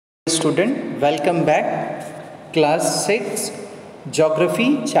student, welcome back. Class 6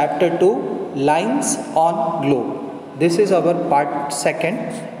 Geography Chapter 2 Lines on Globe. This is our part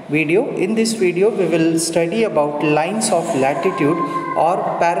 2nd video. In this video we will study about lines of latitude or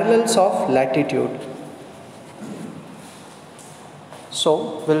parallels of latitude.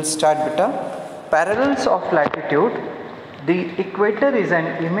 So we'll start beta. Parallels of latitude. The equator is an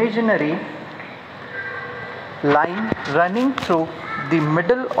imaginary line running through the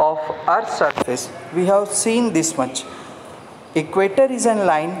middle of Earth's surface. We have seen this much. Equator is a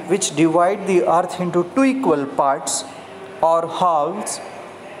line which divides the Earth into two equal parts or halves,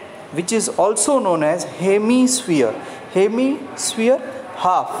 which is also known as hemisphere. Hemisphere,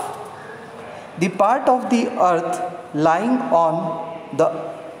 half. The part of the Earth lying on the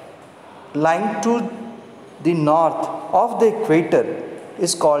line to the north of the equator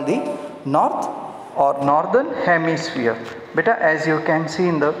is called the north or northern hemisphere. Beta, as you can see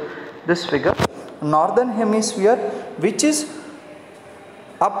in this figure, northern hemisphere, which is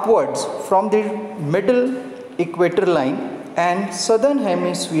upwards from the middle equator line, and southern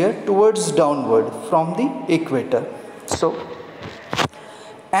hemisphere towards downward from the equator. So,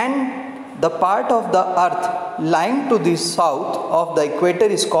 and the part of the earth lying to the south of the equator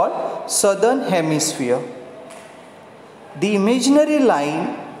is called southern hemisphere. The imaginary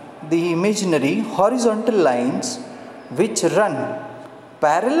horizontal lines which run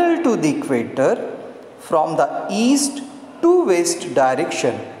parallel to the equator from the east to west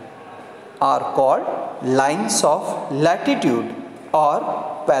direction are called lines of latitude or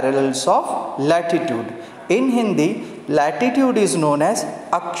parallels of latitude. In Hindi, latitude is known as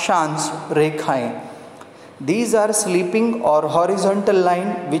akshans rekhaएं. These are sleeping or horizontal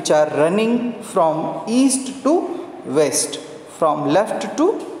line which are running from east to west, from left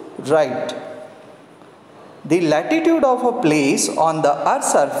to right. The latitude of a place on the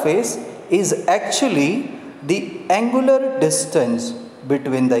Earth's surface is actually the angular distance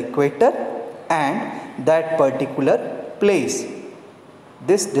between the equator and that particular place.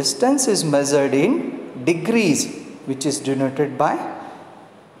 This distance is measured in degrees, which is denoted by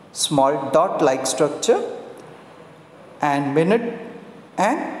small dot like structure, and minute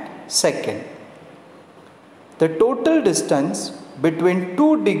and second. The total distance between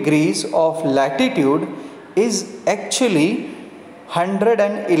 2 degrees of latitude is actually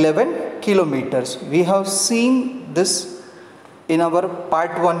 111 kilometers. We have seen this in our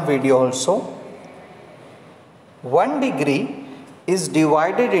part 1 video also. 1 degree is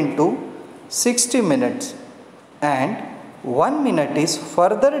divided into 60 minutes and 1 minute is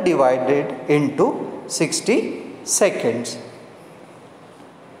further divided into 60 seconds.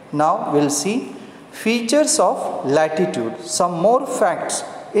 Now we'll see features of latitude. Some more facts.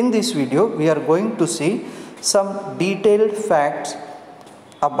 In this video we are going to see some detailed facts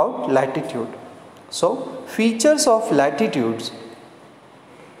about latitude. So, features of latitudes.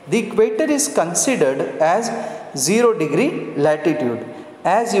 The equator is considered as 0 degree latitude.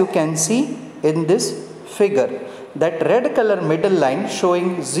 As you can see in this figure, that red color middle line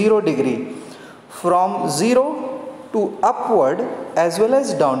showing 0 degree. From 0 to upward as well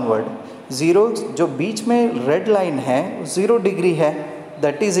as downward. 0 जो बीच में red line है 0 degree है,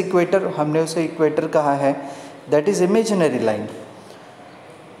 that is equator. हमने उसे equator कहा है, that is imaginary line.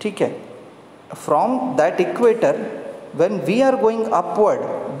 ठीक है. From that equator when we are going upward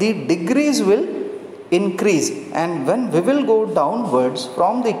the degrees will increase, and when we will go downwards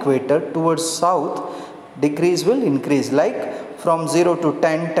from the equator towards south, degrees will increase, like from 0 to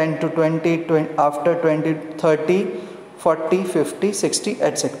 10, 10 to 20, 20 after 20, 30, 40, 50, 60,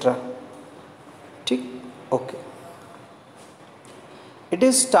 etc. Okay. It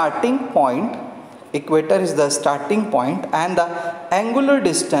is starting point. Equator is the starting point and the angular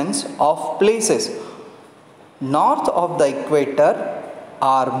distance of places north of the equator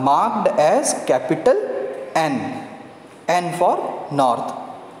are marked as capital N. N for north.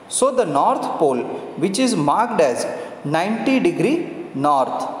 So the north pole, which is marked as 90 degree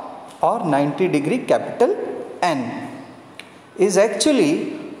north or 90 degree capital N, is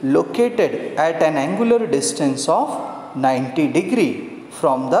actually located at an angular distance of 90 degree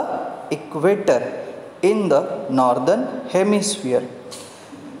from the equator in the northern hemisphere.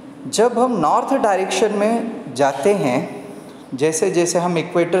 जब हम north direction में जाते हैं, जैसे जैसे हम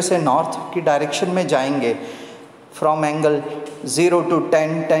equator से north की डायरेक्शन में जाएंगे, फ्रॉम एंगल 0 to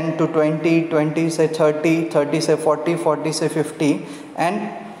 10, 10 to 20, 20 से 30, 30 से 40, 40 से 50 and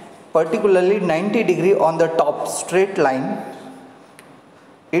particularly 90 degree on the top straight line,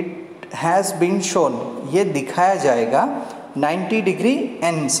 it has been shown, ये दिखाया जाएगा 90 डिग्री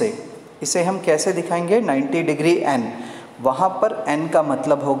n से. इसे हम कैसे दिखाएंगे? 90 डिग्री n. वहाँ पर n का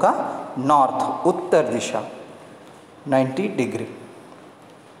मतलब होगा north, Uttar Disha, 90 degree.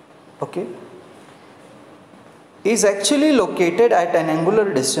 Okay, is actually located at an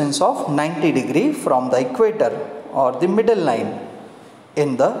angular distance of 90 degree from the equator or the middle line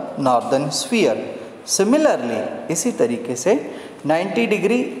in the northern sphere. Similarly, इसी तरीके से 90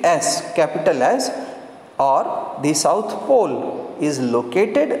 degree S, capital S, or the south pole is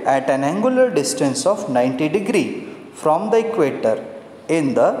located at an angular distance of 90 degree from the equator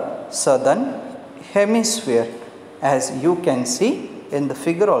in the southern hemisphere, as you can see in the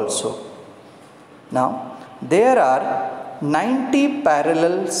figure also. Now, there are 90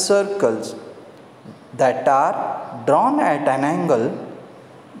 parallel circles that are drawn at an angle,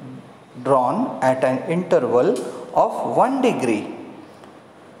 drawn at an interval of 1 degree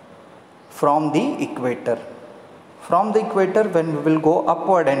from the equator. From the equator, when we will go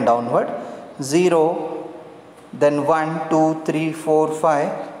upward and downward, 0, then 1, 2, 3, 4,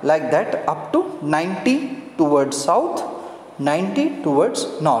 5, like that, up to 90 towards south, 90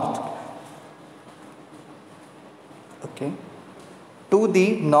 towards north. Okay, to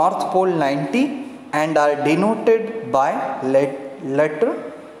the north pole 90 and are denoted by letter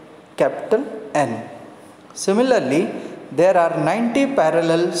capital N. Similarly, there are 90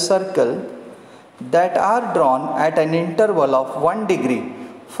 parallel circles that are drawn at an interval of 1 degree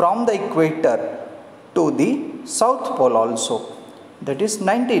from the equator to the south pole also, that is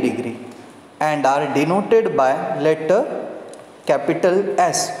 90 degree, and are denoted by letter capital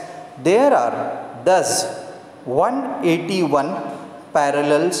S. There are thus 181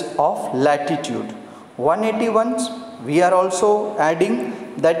 parallels of latitude. 181s, we are also adding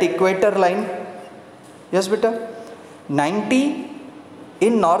that equator line. Yes beta, 90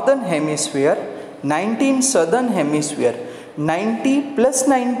 in northern hemisphere, 90 in southern hemisphere, 90 plus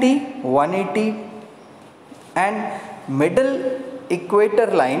 90, 180, and middle equator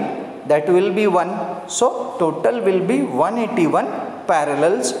line, that will be 1. So total will be 181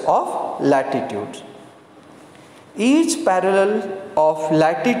 parallels of latitude. Each parallel of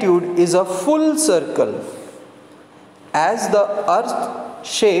latitude is a full circle, as the earth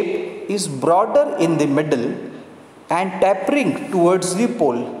shape is broader in the middle and tapering towards the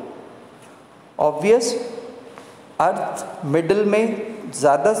pole. Obvious, earth middle में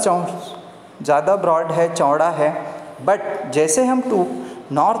ज़्यादा broad है, चौड़ा है, but जैसे हम to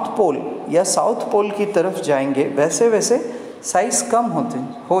north pole या south pole की तरफ जाएंगे वैसे वैसे साइज कम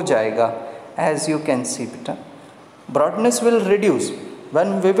हो जाएगा. एज यू कैन सी बेटा, broadness will reduce when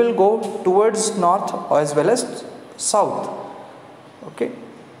we will go towards north as well as south. Okay,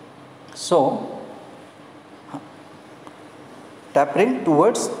 so tapering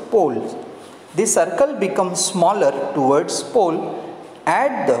towards poles, the circle becomes smaller towards pole.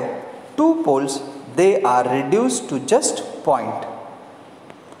 At the two poles, they are reduced to just point.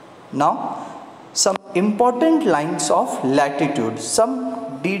 Now, some important lines of latitude,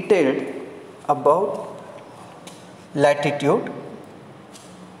 some detailed about latitude.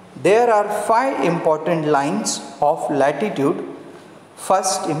 There are 5 important lines of latitude.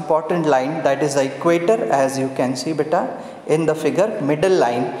 First important line, that is the equator, as you can see beta in the figure, middle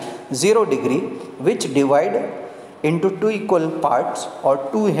line 0 degree, which divide into two equal parts or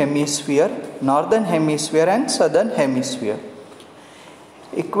two hemisphere, northern hemisphere and southern hemisphere.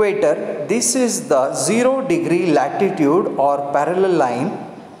 Equator, this is the 0 degree latitude or parallel line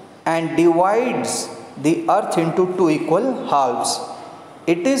and divides the earth into two equal halves.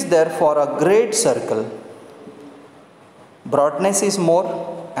 It is therefore a great circle. Broadness is more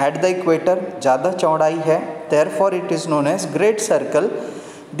at the equator, ज़्यादा चौड़ाई है, therefore it is known as great circle.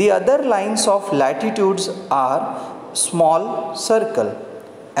 The other lines of latitudes are small circle.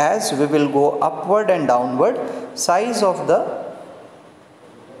 As we will go upward and downward, size of the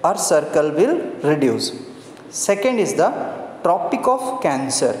earth circle will reduce. Second is the Tropic of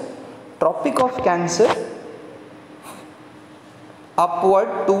Cancer. Tropic of Cancer,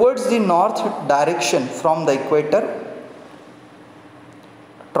 upward towards the north direction from the equator.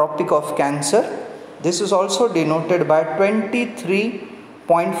 Tropic of Cancer, this is also denoted by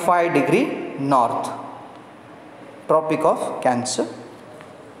 23.5 degree north. Tropic of Cancer.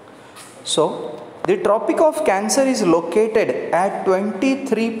 So the Tropic of Cancer is located at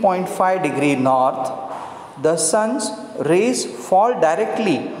 23.5 degree north. The sun's rays fall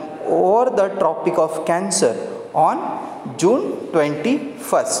directly over the Tropic of Cancer on June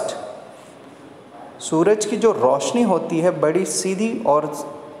 21st. सूरज की जो रोशनी होती है बड़ी सीधी और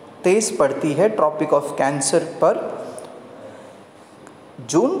तेज पड़ती है tropic of cancer पर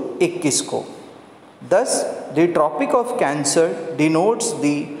जून 21 को. Thus, the Tropic of Cancer denotes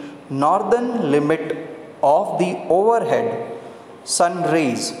the northern limit of the overhead sun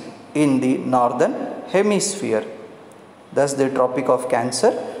rays in the northern hemisphere. Thus, the Tropic of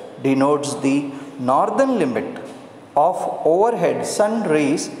Cancer denotes the northern limit of overhead sun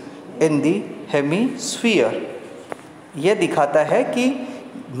rays in the hemisphere. यह दिखाता है कि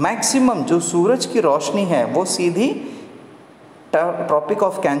maximum जो सूरज की रोशनी है वो सीधी tropic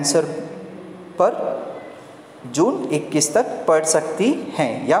of cancer पर जून 21 तक पड़ सकती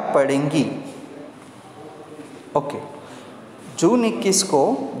हैं या पड़ेंगी. ओके, जून 21 को,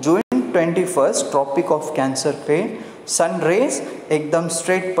 जून 21 ट्रॉपिक ऑफ कैंसर पे सन रेज एकदम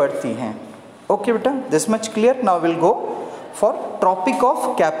स्ट्रेट पड़ती हैं. ओके बेटा, this much clear. Now will go for tropic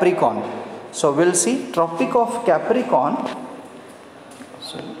of Capricorn. So will see tropic of Capricorn.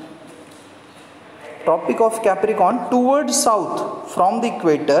 Tropic of Capricorn towards south from the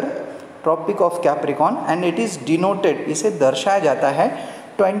equator, Tropic of Capricorn, and it is denoted, इसे दर्शाया जाता है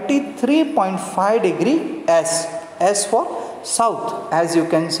 23.5 degree S. S for south, as you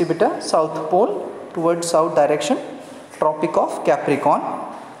can see beta, south pole towards south direction, Tropic of Capricorn.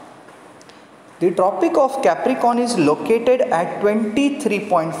 The Tropic of Capricorn is located at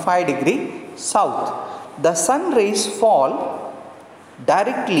 23.5 degree south. The sun rays fall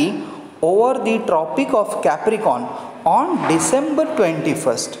directly over the Tropic of Capricorn on December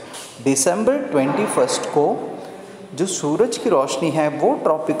 21st. December 21st को जो सूरज की रोशनी है वो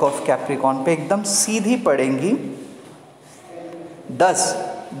Tropic of Capricorn पे एकदम सीधी पड़ेंगी. Thus,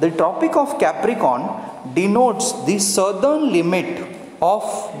 the Tropic of Capricorn denotes the southern limit of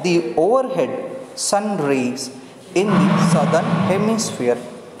the overhead sun rays in the southern hemisphere.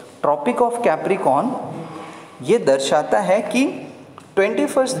 Tropic of Capricorn ये दर्शाता है कि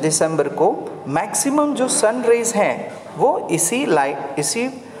 21 दिसंबर को मैक्सिमम जो सन रेज हैं वो इसी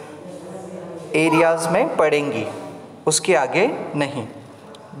एरियाज में पड़ेंगी, उसके आगे नहीं.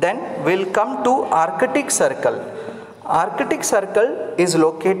 Then will come to Arctic circle. Arctic circle is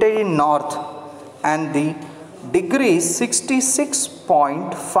located in north and the degree is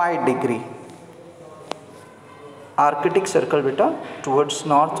 66.5 degree. Arctic circle बेटा टुवर्ड्स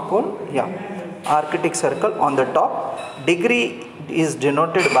नॉर्थ पोल, या Arctic circle on the top, degree is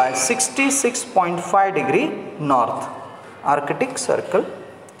denoted by 66.5 degree north, Arctic circle.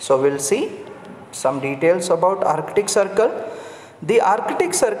 So we'll see some details about Arctic circle. The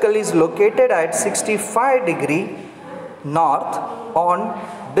Arctic circle is located at 65 degree north on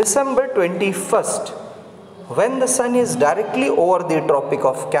December 21st. When the sun is directly over the Tropic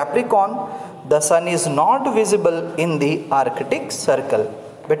of Capricorn, the sun is not visible in the Arctic circle.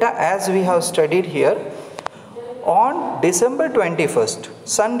 Beta, as we have studied here, on December 21st,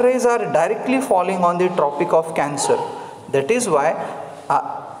 sun rays are directly falling on the Tropic of Cancer. That is why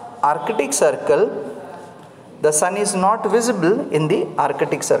Arctic circle, the sun is not visible in the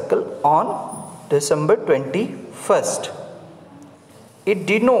Arctic circle on December 21st. It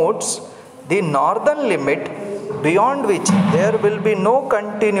denotes the northern limit beyond which there will be no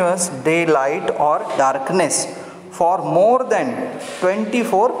continuous daylight or darkness for more than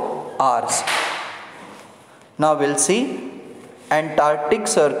 24 hours. Now we'll see Antarctic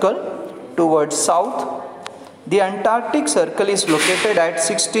circle towards south. The Antarctic circle is located at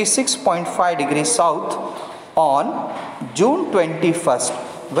 66.5 degrees south on June 21st,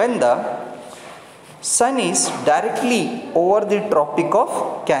 when the sun is directly over the Tropic of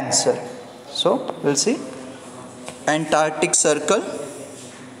Cancer. So we'll see Antarctic circle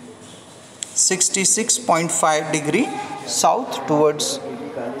 66.5 degree south towards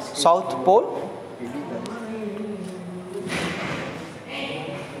south pole.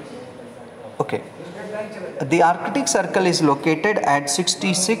 Okay, the Arctic circle is located at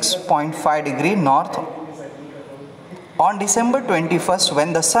 66.5 degree north on December 21st,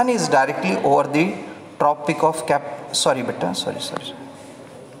 when the sun is directly over the Tropic of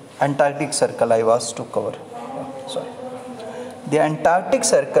Antarctic circle I was to cover. Sorry. The Antarctic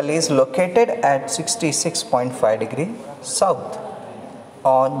circle is located at 66.5 degree south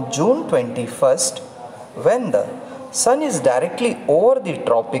on June 21st, when the sun is directly over the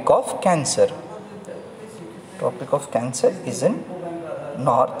Tropic of Cancer. Tropic of Cancer is in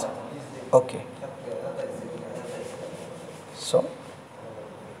north. Okay. So,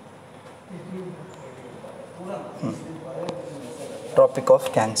 Tropic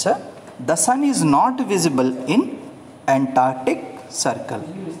of Cancer. The sun is not visible in Antarctic circle.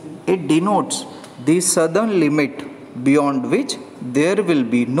 It denotes the southern limit beyond which there will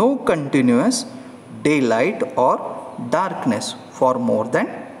be no continuous daylight or darkness for more than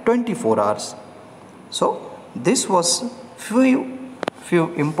 24 hours. So this was few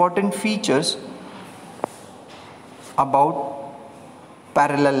important features about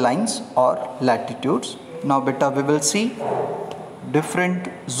parallel lines or latitudes. Now beta, we will see different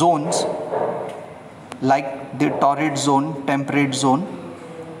zones like the torrid zone, temperate zone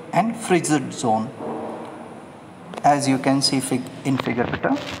and frigid zone, as you can see in figure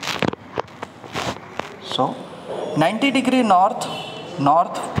beta. So 90°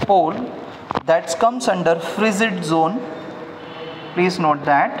 north pole, that comes under frigid zone. Please note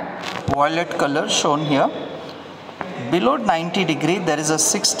that violet color shown here. Below 90°, there is a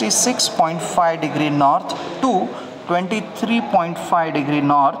 66.5° north to 23.5°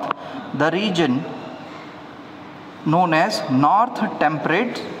 north, the region known as north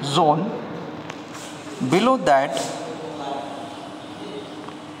temperate zone. Below that,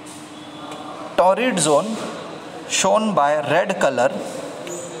 torrid zone shown by red color,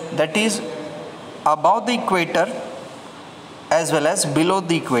 that is above the equator as well as below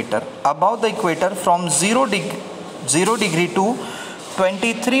the equator. Above the equator from 0° to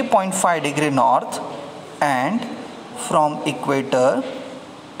 23.5° north, and from equator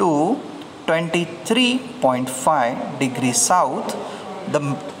to 23.5° south,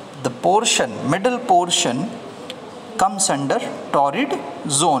 the portion, middle portion comes under torrid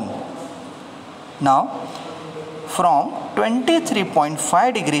zone. Now from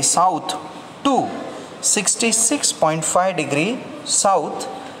 23.5° south to 66.5° south,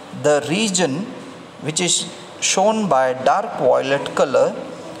 the region which is shown by dark violet color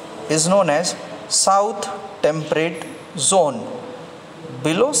is known as south temperate zone.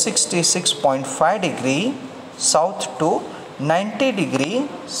 Below 66.5° south to 90°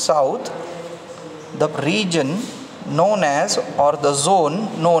 south, the region known as, or the zone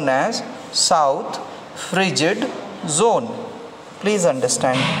known as, south frigid zone. Please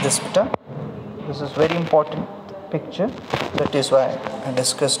understand this beta. This is very important picture, that is why I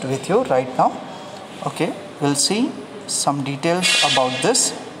discussed with you right now. Okay, we'll see some details about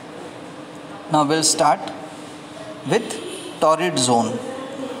this. Now we'll start with torrid zone.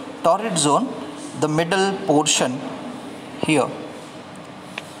 Torrid zone, the middle portion here,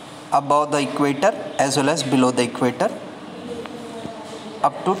 above the equator as well as below the equator,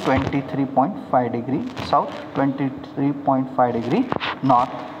 up to 23.5° south, 23.5° north.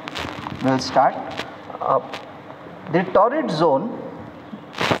 We'll start. The torrid zone,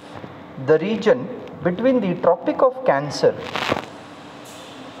 the region between the Tropic of Cancer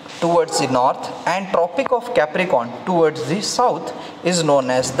towards the north and Tropic of Capricorn towards the south, is known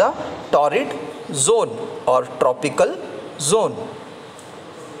as the torrid zone or tropical zone.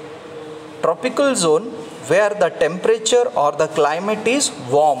 Tropical zone where the temperature or the climate is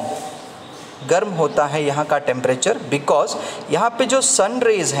warm, गर्म होता है यहाँ का temperature, because यहाँ पे जो sun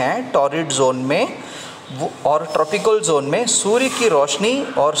rays हैं torrid zone में और ट्रॉपिकल जोन में, सूर्य की रोशनी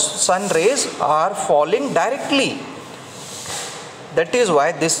और sun rays are falling directly. That is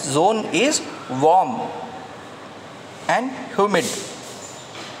why this zone is warm and humid.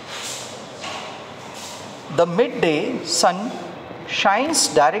 The mid day sun shines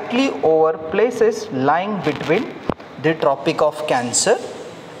directly over places lying between the Tropic of Cancer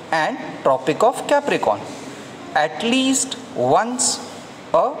and Tropic of Capricorn at least once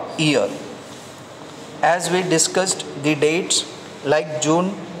a year. As we discussed the dates like June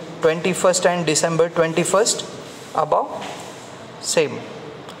 21st and December 21st above, same.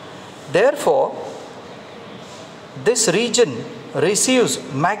 Therefore, this region receives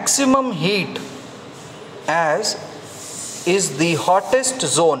maximum heat as is the hottest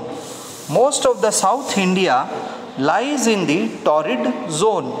zone. Most of the South India lies in the torrid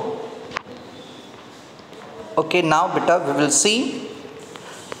zone. Okay, now beta, we will see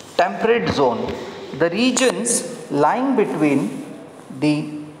temperate zone. The regions lying between the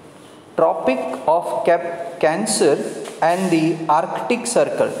Tropic of Cancer and the Arctic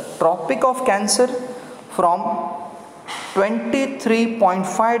Circle. Tropic of Cancer from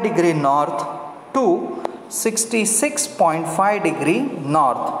 23.5° north to 66.5°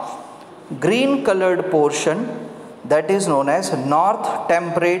 north. Green colored portion, that is known as north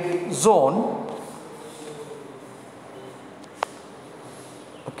temperate zone.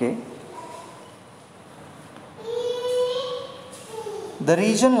 Okay. The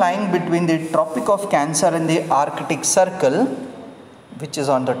region lying between the Tropic of Cancer and the Arctic Circle, which is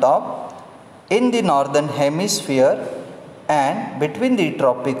on the top, in the northern hemisphere, and between the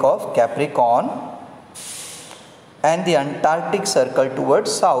Tropic of Capricorn and the Antarctic Circle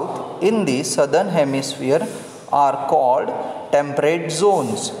towards south in the southern hemisphere, are called temperate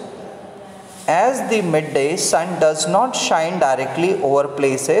zones. As the midday sun does not shine directly over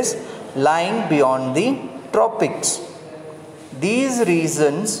places lying beyond the tropics, these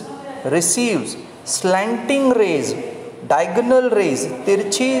regions receives slanting rays, diagonal rays,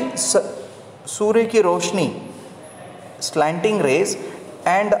 तिरछी सूर्य की रोशनी slanting rays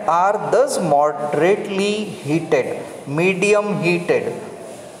and are thus moderately heated, medium heated,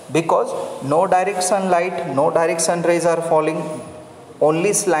 because no direct sunlight, no direct sun rays are falling,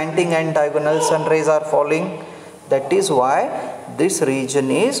 only slanting and diagonal sun rays are falling. That is why this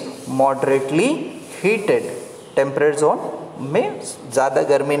region is moderately heated. Temperate zone में ज़्यादा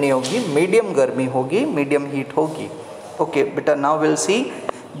गर्मी नहीं होगी, medium गर्मी होगी, medium heat होगी. Okay बेटा, now will see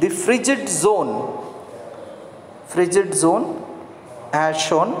the frigid zone. Frigid zone as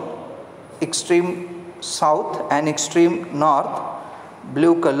shown, extreme south and extreme north,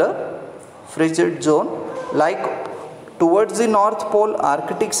 blue color, frigid zone. Like towards the north pole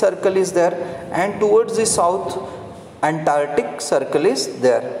Arctic circle is there, and towards the south Antarctic circle is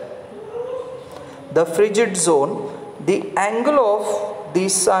there. The frigid zone, the angle of the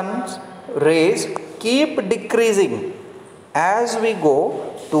sun's rays keep decreasing as we go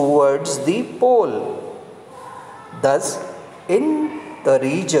towards the pole. Thus, in the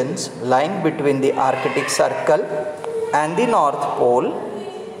regions lying between the Arctic Circle and the North Pole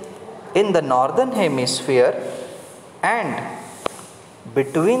in the northern hemisphere and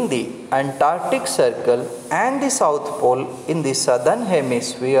between the Antarctic Circle and the South Pole in the southern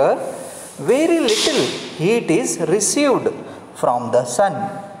hemisphere, very little heat is received from the sun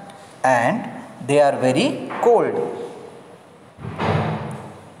and they are very cold.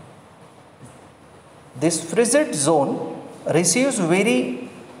 This frigid zone receives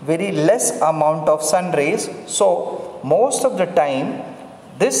very less amount of sun rays, so most of the time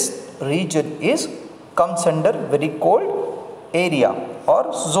this region comes under very cold area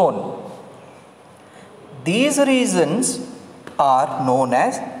or zone. These regions are known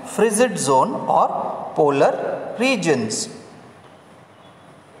as frigid zone or polar regions.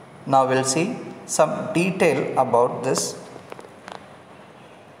 Now we'll see some detail about this.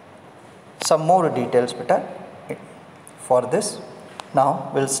 Some more details beta for this.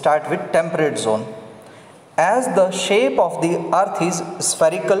 Now we'll start with temperate zone. As the shape of the earth is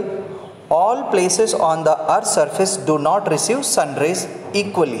spherical, all places on the earth's surface do not receive sun rays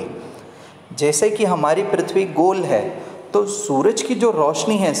equally. जैसे कि हमारी पृथ्वी गोल है तो सूरज की जो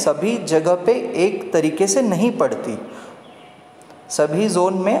रोशनी है सभी जगह पे एक तरीके से नहीं पड़ती, सभी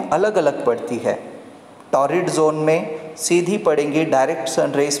जोन में अलग अलग पड़ती है. टॉरिड जोन में सीधी पड़ेंगी, डायरेक्ट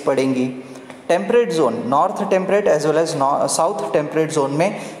सन रेज पड़ेंगी. Temperate zone, north temperate as well as south temperate zone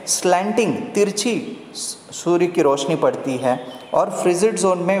में स्लैंटिंग, तिरछी सूर्य की रोशनी पड़ती है. और फ्रिजिड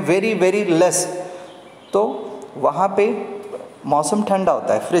जोन में वेरी लेस, तो वहाँ पे मौसम ठंडा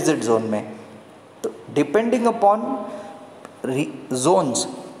होता है फ्रिजिड जोन में. तो depending upon zones,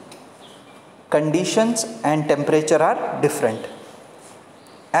 conditions and temperature are different.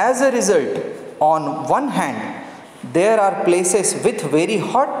 As a result, on one hand there are places with very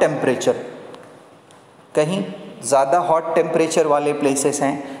hot temperature, कहीं ज़्यादा hot temperature वाले places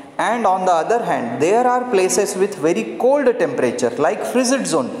हैं, and on the other hand there are places with very cold temperature like frigid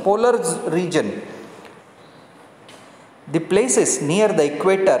zone, polar region. The places near the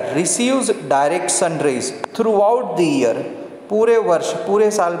equator receives direct sun rays throughout the year. पूरे वर्ष, पूरे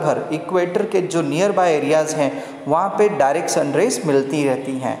साल भर equator के जो near by areas हैं वहाँ पे डायरेक्ट सन रेज मिलती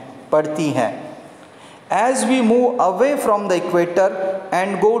रहती हैं, पड़ती हैं. As we move away from the equator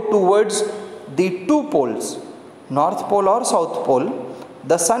and go towards the two poles, north pole और south pole,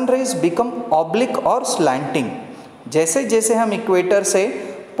 the sun rays become oblique और स्लैंटिंग. जैसे जैसे हम इक्वेटर से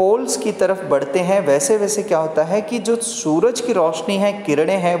पोल्स की तरफ बढ़ते हैं वैसे वैसे क्या होता है कि जो सूरज की रोशनी है,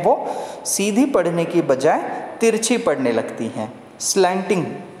 किरणें हैं, वो सीधी पड़ने की बजाय तिरछी पड़ने लगती हैं, स्लैंटिंग,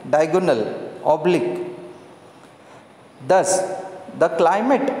 डायगोनल, ऑब्लिक. दस the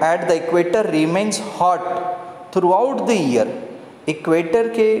climate at the equator remains hot through out the year. Equator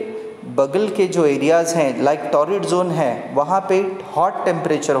के बगल के जो एरियाज़ हैं लाइक टॉरिड जोन है वहाँ पे हॉट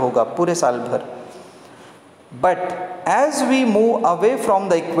टेम्परेचर होगा पूरे साल भर. But as we move away from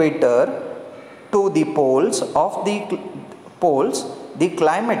the equator to the poles, the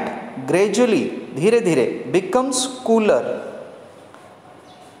climate gradually, धीरे धीरे, becomes cooler.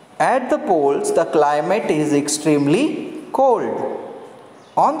 At the poles, the climate is extremely cold.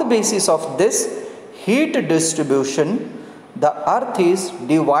 On the basis of this heat distribution, the earth is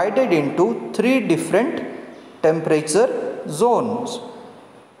divided into 3 different temperature zones.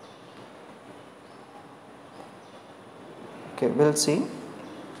 Okay, we'll see.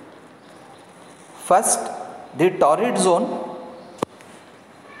 First, the torrid zone.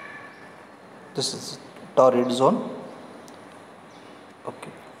 This is torrid zone.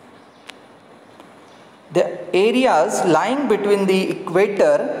 Okay. The areas lying between the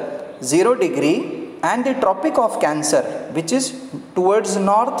equator 0 degree and the Tropic of Cancer, which is towards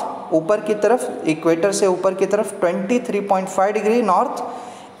north ऊपर की तरफ, equator से ऊपर की तरफ 23.5 degree north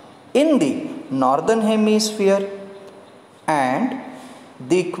in the northern hemisphere, and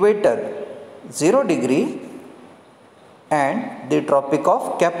the equator 0 degree and the Tropic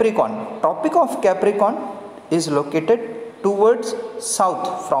of Capricorn. Tropic of Capricorn is located towards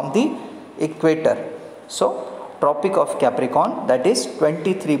south from the equator. So Tropic of Capricorn, that is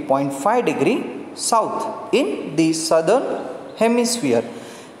 23.5 degree south in the southern hemisphere,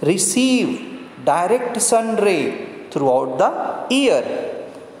 receive direct sun ray throughout the year.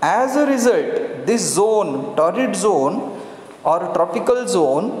 As a result, this zone, torrid zone or tropical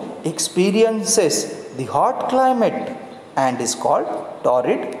zone, experiences the hot climate and is called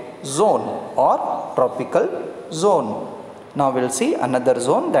torrid zone or tropical zone. Now we will see another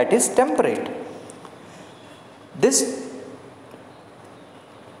zone, that is temperate. This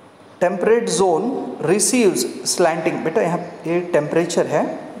temperate zone receives slanting, बेटा यहाँ ये temperature है,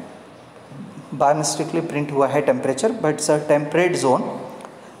 by mistakenly print हुआ है temperature, but it's a temperate zone.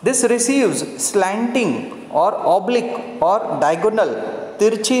 This receives slanting or oblique or diagonal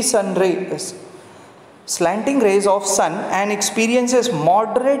tirchi sun rays, slanting rays of sun, and experiences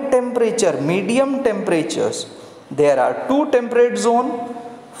moderate temperature, medium temperatures. There are two temperate zones.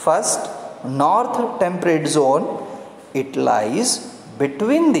 First, north temperate zone. It lies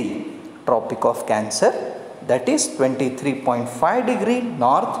between the Tropic of Cancer, that is 23.5 degree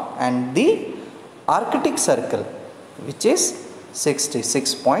north, and the Arctic Circle, which is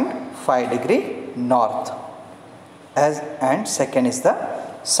 66.5 degree north. And second is the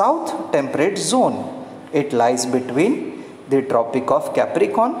south temperate zone. It lies between the Tropic of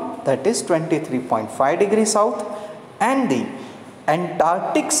Capricorn, that is 23.5 degree south, and the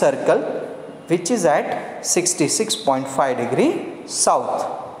Antarctic Circle, which is at 66.5 degree south.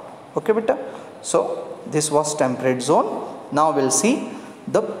 Okay beta. So this was temperate zone. Now we'll see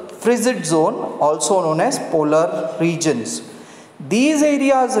the frigid zone, also known as polar regions. These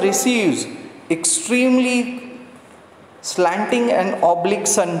areas receives extremely slanting and oblique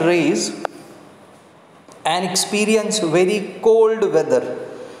sun rays and experience very cold weather.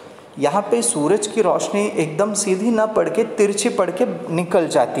 यहाँ पे सूरज की रोशनी एकदम सीधी ना पड़ के तिरछी पड़ के निकल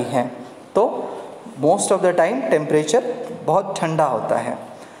जाती है, तो most of the time temperature बहुत ठंडा होता है.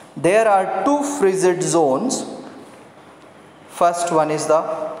 There are two frigid zones. First one is the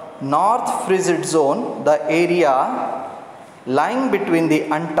north frigid zone, the area lying between the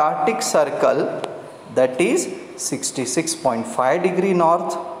Antarctic Circle, that is 66.5 degree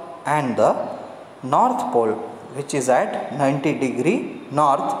north, and the North Pole, which is at 90 degree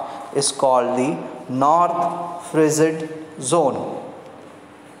north, is called the north frigid zone.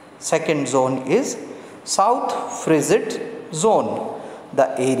 Second zone is south frigid zone, the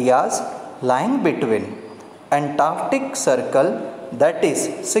areas lying between Antarctic Circle, that is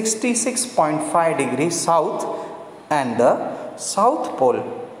 66.5 degrees south, and the South Pole,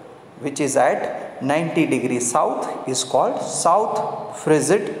 which is at 90 degrees south, is called south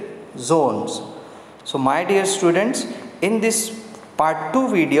frigid zones. So my dear students, in this part 2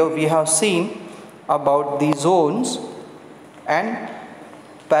 video we have seen about the zones and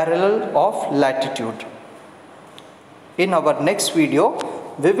parallel of latitude. In our next video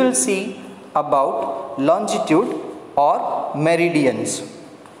we will see about longitude or meridians.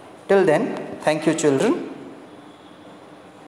 Till then, thank you children.